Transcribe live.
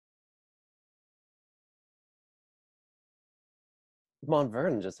Mount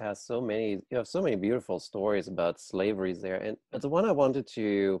Vernon just has so many, you have so many beautiful stories about slaveries there. And the one I wanted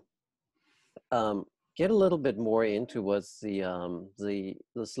to get a little bit more into was the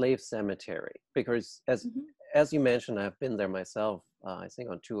slave cemetery, because Mhm. as you mentioned, I've been there myself. I think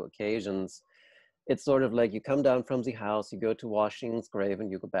on 2 occasions. It's sort of like you come down from the house, you go to Washington's grave, and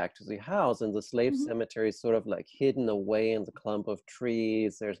you go back to the house. And the slave Mhm. cemetery is sort of like hidden away in the clump of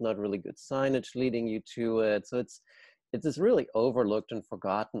trees. There's not really good signage leading you to it, so it's this really overlooked and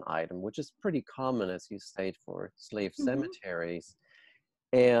forgotten item, which is pretty common, as you state, for slave Mhm. cemeteries.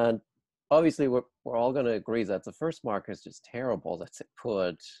 And obviously, we're all going to agree that the first marker is just terrible that they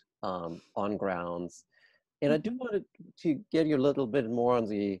put on grounds. And I do Mhm. want to get you a little bit more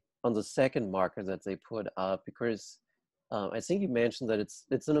on the second marker that they put up, because I think you mentioned that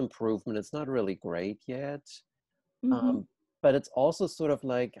it's an improvement. It's not really great yet, Mhm. um, but it's also sort of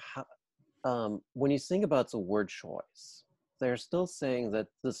like when you think about the word choice, they're still saying that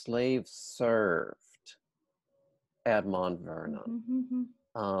the slaves served at Mount Vernon. Mhm. Mhm.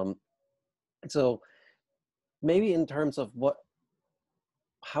 Um, so maybe in terms of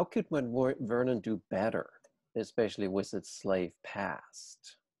how could Mount Vernon do better, especially with its slave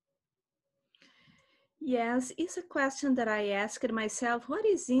past? Yes, it's a question that I asked myself. What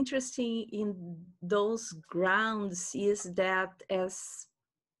is interesting in those grounds is that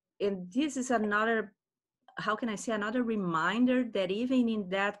and this is another, how can I say, another reminder that even in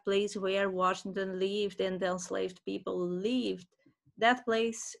that place where Washington lived and the enslaved people lived, that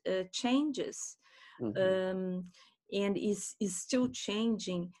place changes. Mm-hmm. um, and is still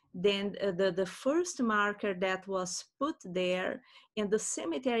changing. Then the first marker that was put there, and the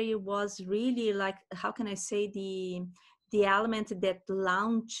cemetery was really like, how can I say, the element that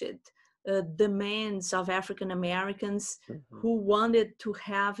launched demands of African Americans Mm-hmm. who wanted to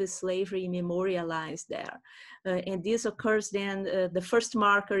have slavery memorialized there. And this occurs then, the first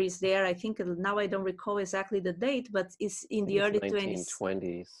marker is there, I think, now I don't recall exactly the date, but it's in I think the it's early 20s.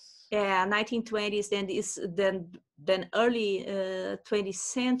 1920s. Yeah, 1920s, then early 20th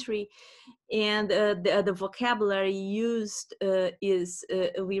century. And the vocabulary used is,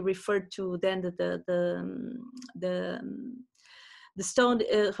 we refer to then the stone,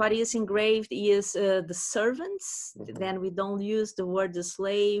 what is engraved is the servants. Mm-hmm. Then we don't use the word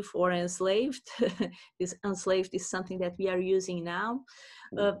slave or enslaved. Is enslaved is something that we are using now.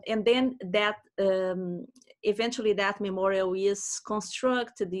 Mm-hmm. And then that eventually that memorial is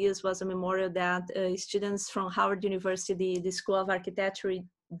constructed. This was a memorial that students from Howard University, the School of Architecture,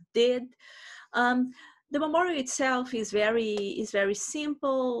 did. Um, the memorial itself is very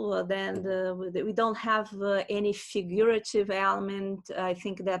simple. We don't have any figurative element. I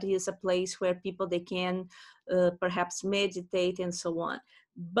think that is a place where people, they can perhaps meditate and so on.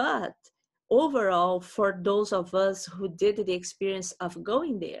 But overall, for those of us who did the experience of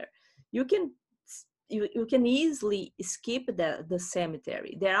going there, you can you can easily skip the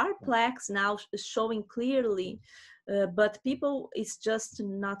cemetery. There are plaques now showing clearly, but people is just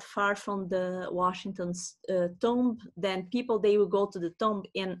not far from the Washington's tomb. Then people, they will go to the tomb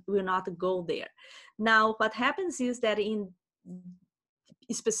and will not go there. Now, what happens is that in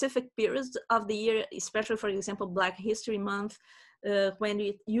specific periods of the year, especially for example Black History Month,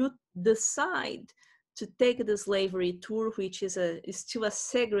 when you decide to take the slavery tour, which is still a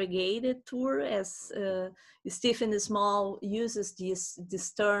segregated tour, as Stephen Small uses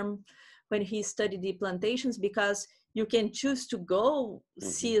this term when he studied the plantations, because you can choose to go Mm-hmm.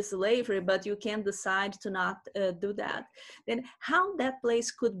 see slavery, but you can decide to not do that. Then how that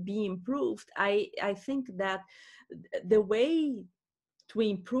place could be improved, I think that the way to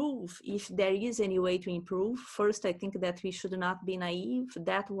improve, if there is any way to improve, first, I think that we should not be naive.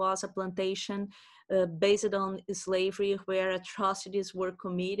 That was a plantation based on slavery, where atrocities were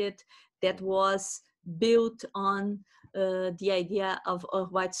committed, that was built on the idea of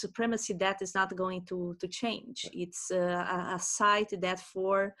white supremacy. That is not going to change. It's a site that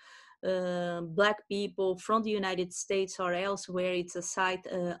for Black people from the United States or elsewhere, it's a site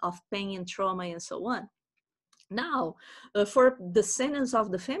of pain and trauma and so on. Now, for descendants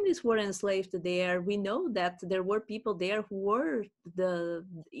of the families who were enslaved there, we know that there were people there who were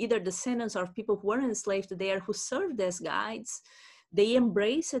either descendants of people who were enslaved there, who served as guides. They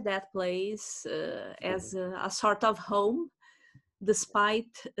embraced that place as a sort of home,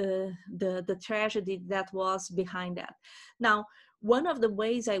 despite the tragedy that was behind that. Now, one of the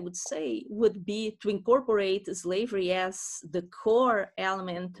ways I would say would be to incorporate slavery as the core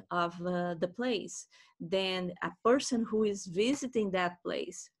element of the place. Then a person who is visiting that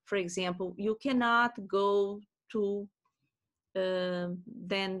place, for example, you cannot go to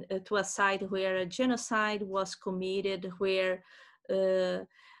to a site where a genocide was committed, where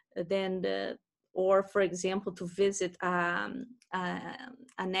than or for example, to visit a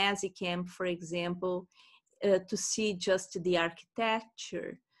Nazi camp, for example, to see just the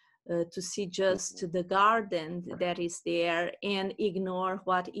architecture, to see just the garden that is there, and ignore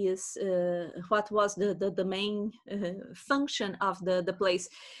what was the main function of the place.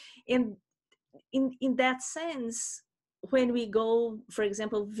 And in that sense, when we go, for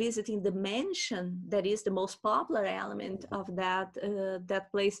example, visiting the mansion, that is the most popular element of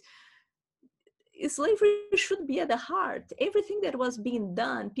that place, slavery should be at the heart. Everything that was being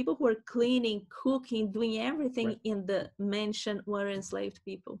done, people who were cleaning, cooking, doing everything in the mansion were enslaved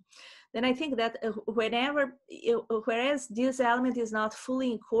people. Then I think that whereas this element is not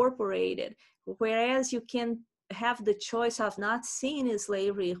fully incorporated, whereas you can have the choice of not seeing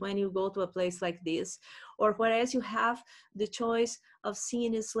slavery when you go to a place like this, or whereas you have the choice of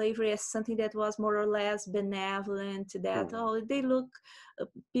seeing slavery as something that was more or less benevolent, that, oh, they look,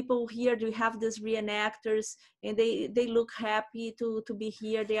 people here, do have these reenactors, and they look happy to be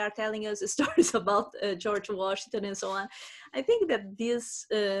here. They are telling us stories about George Washington and so on. I think that this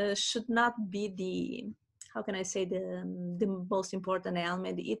should not be the, how can I say, the most important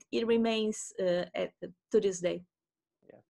element. It remains to this day.